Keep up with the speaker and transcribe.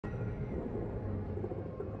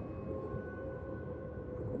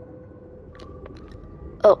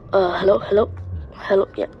Oh, hello,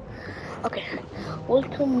 yeah. Okay,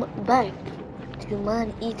 welcome back to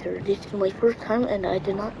Man Eater. This is my first time, and I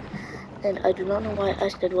do not know why I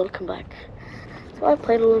said welcome back. So I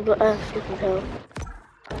played a little bit, as you can tell.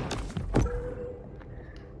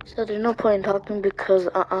 So there's no point in talking because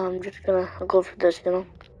I'm just gonna go for this.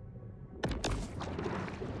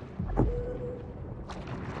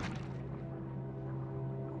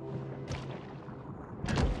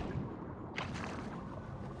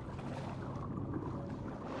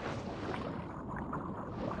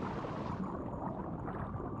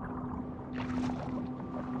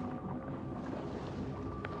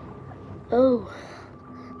 Oh,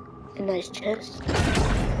 a nice chest.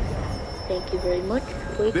 Thank you very much.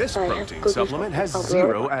 Wait, This I have protein cookies. supplement has I'll be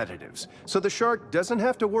zero right back. additives, so the shark doesn't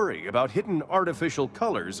have to worry about hidden artificial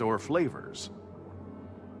colors or flavors.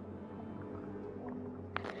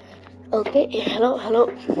 Okay, hello.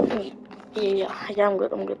 Yeah, I'm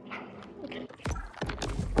good. Okay.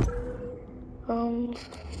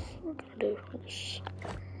 What can I do for this?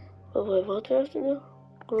 What do I have to do?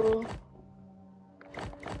 Go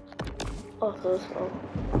off this. Oh,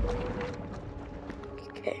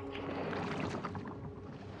 okay.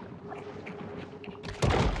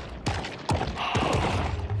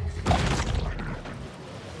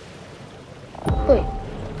 Wait.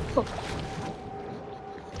 Oh,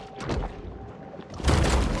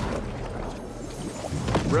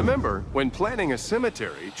 Remember, when planning a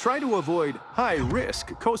cemetery, try to avoid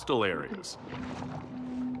high-risk coastal areas.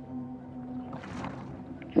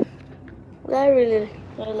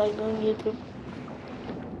 I like doing YouTube.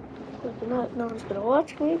 Not no one's gonna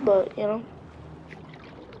watch me, but.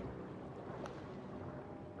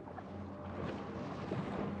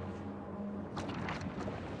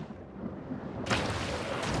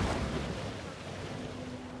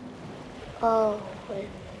 Oh, wait.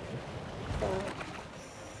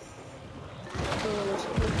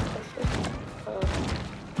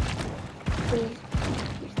 Please.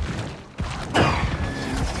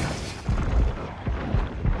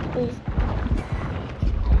 Please.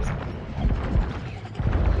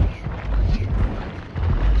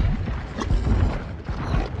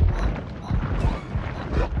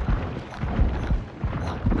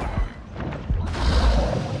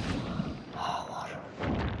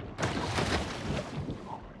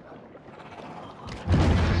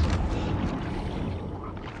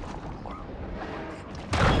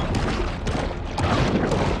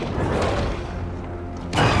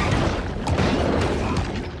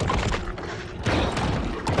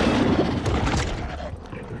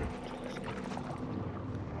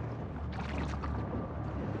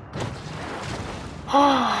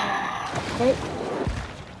 Okay.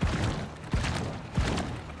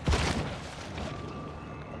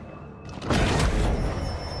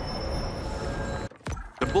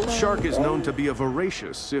 The bull shark is known to be a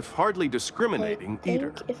voracious, if hardly discriminating, I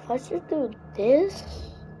eater. think if I should do this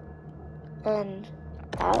and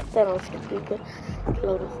that, then I should be good.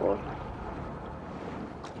 Load of 4.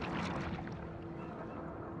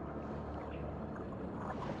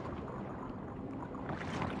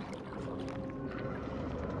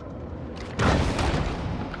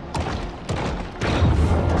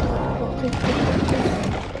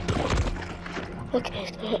 Okay,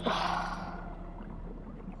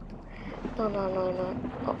 so, no.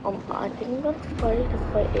 I think I'm gonna try to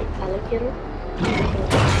fight an alligator.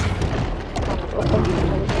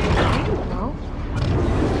 Now.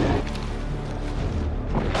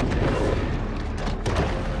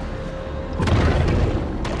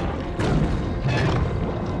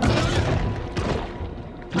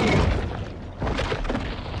 Please.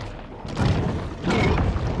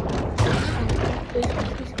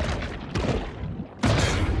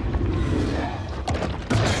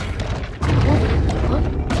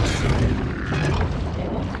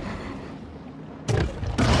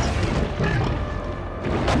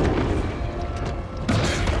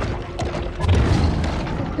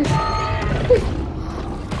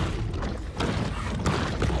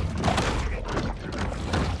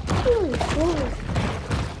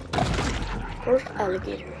 First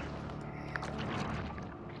alligator.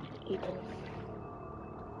 Eaten.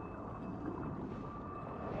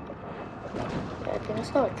 Yeah, I think I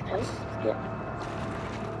saw a chest. Yeah.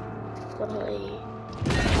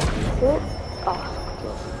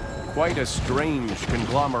 Quite a strange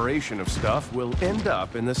conglomeration of stuff will end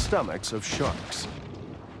up in the stomachs of sharks.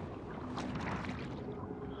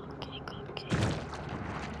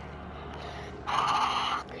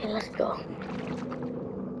 Okay, let's go.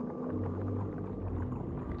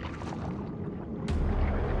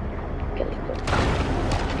 Okay, let's go.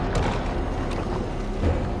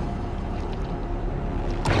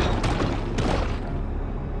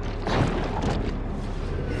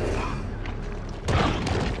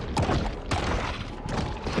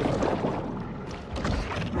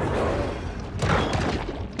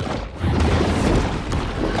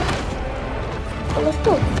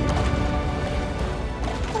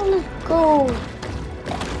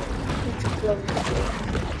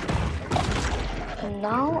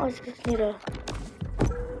 Now I just need to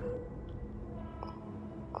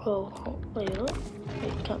go. Wait, what?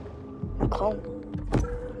 Wait, can't. Calm.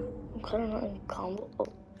 I'm kind of not in calm. Oh,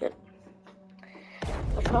 shit.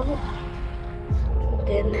 I travel.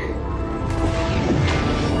 Then.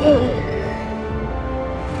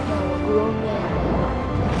 Now a grown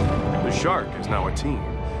man. The shark is now a team,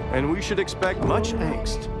 and we should expect much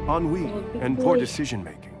angst, ennui, and poor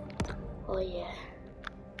decision-making. Oh, yeah.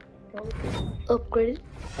 Upgraded.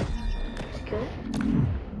 Let's go.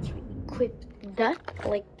 Equip that,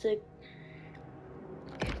 like the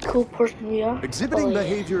cool person we are. Exhibiting Oh, yeah.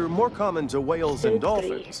 behavior more common to whales and 2, 3.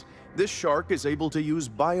 dolphins, this shark is able to use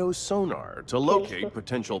biosonar to locate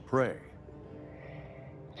potential prey.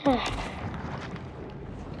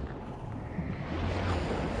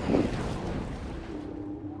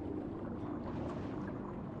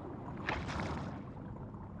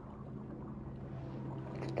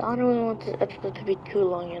 I don't really want this episode to be too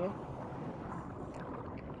long, you know?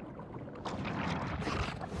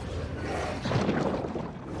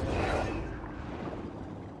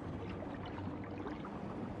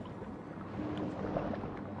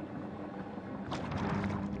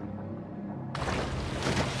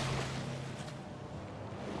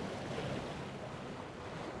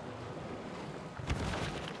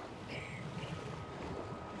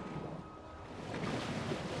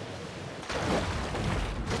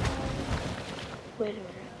 Wait a minute,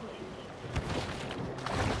 wait.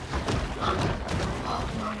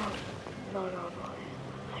 Oh,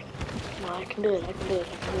 no. I can do it, I can do it.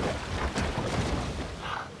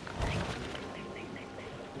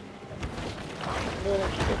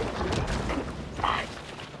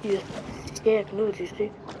 Yes, yeah, I can do it, you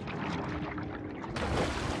see?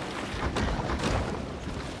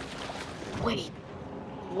 Wait.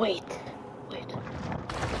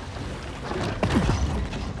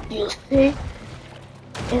 You see?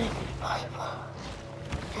 Anything's possible.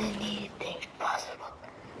 Anything's possible.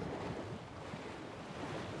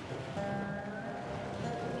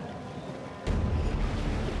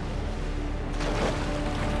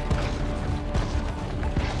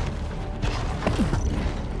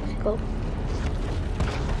 Let's go.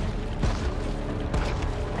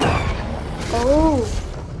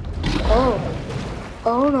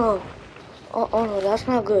 Oh no. Oh no, that's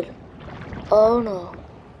not good. Oh no.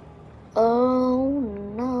 Oh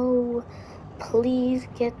no. Please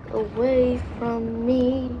get away from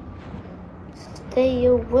me. Stay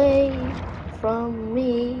away from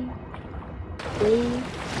me. Please.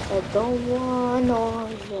 I don't want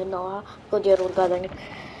no. Go get old guy.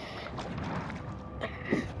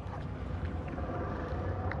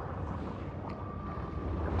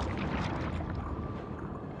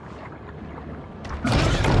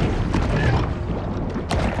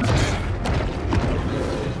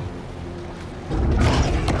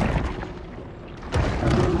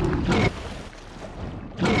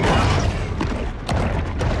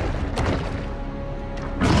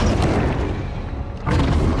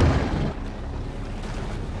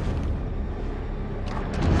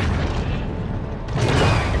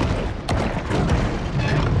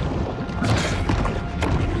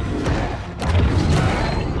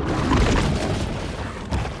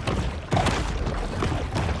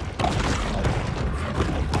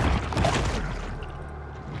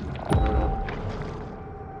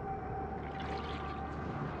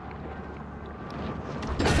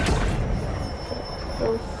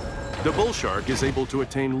 The bull shark is able to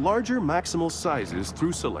attain larger maximal sizes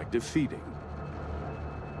through selective feeding.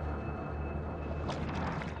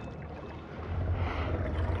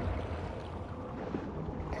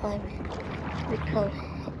 Time to become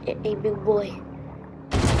a big boy.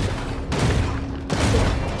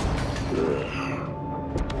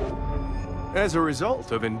 As a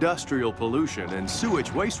result of industrial pollution and sewage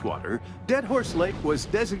wastewater, Dead Horse Lake was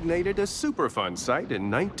designated a Superfund site in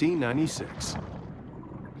 1996.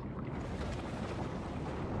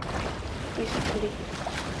 These are pretty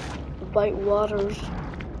white waters.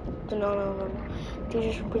 No.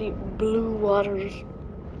 These are pretty blue waters.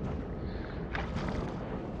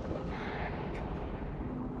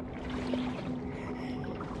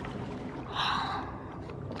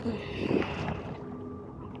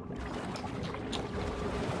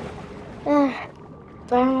 I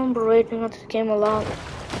remember raging at this game a lot.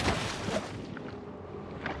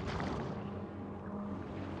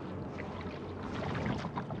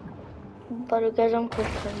 But guys, I'm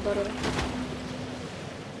Christian, but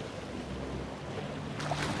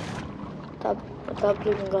stop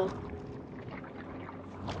believing God.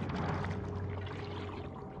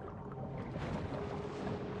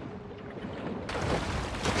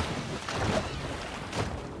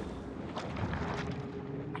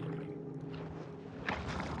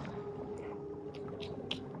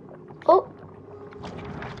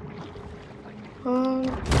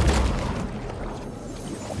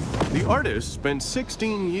 Artists spent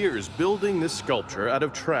 16 years building this sculpture out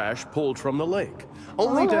of trash pulled from the lake,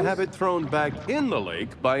 only to have it thrown back in the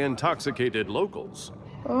lake by intoxicated locals.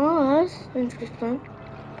 Oh, that's interesting.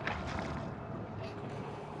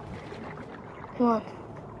 Come on.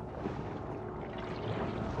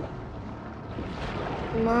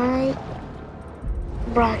 My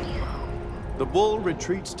Branyo. The bull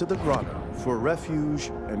retreats to the grotto for refuge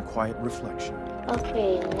and quiet reflection.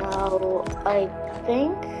 Okay, now I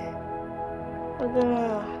think we're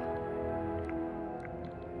gonna...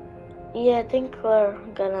 Yeah, I think we're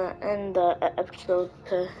gonna end the episode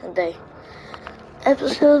today.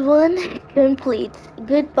 Episode 1 complete.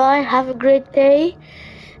 Goodbye, have a great day,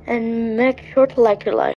 and make sure to like your life.